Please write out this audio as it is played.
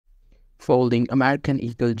Folding American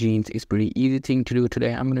Eagle jeans is pretty easy thing to do.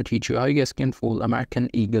 Today I'm going to teach you how you guys can fold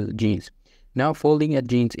American Eagle jeans. Now folding a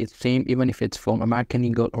jeans is same even if it's from American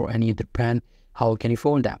Eagle or any other brand. How can you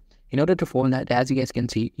fold that? In order to fold that, as you guys can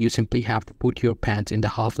see, you simply have to put your pants in the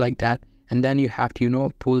half like that, and then you have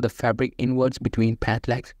to pull the fabric inwards between pant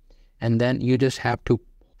legs, and then you just have to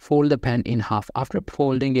fold the pant in half. After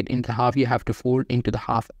folding it into half, you have to fold into the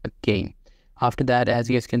half again. After that, as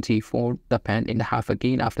you guys can see, fold the pant in the half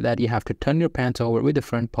again. After that, you have to turn your pants over with the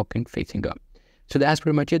front pocket facing up. So that's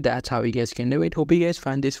pretty much it. That's how you guys can do it. Hope you guys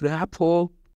find this video helpful.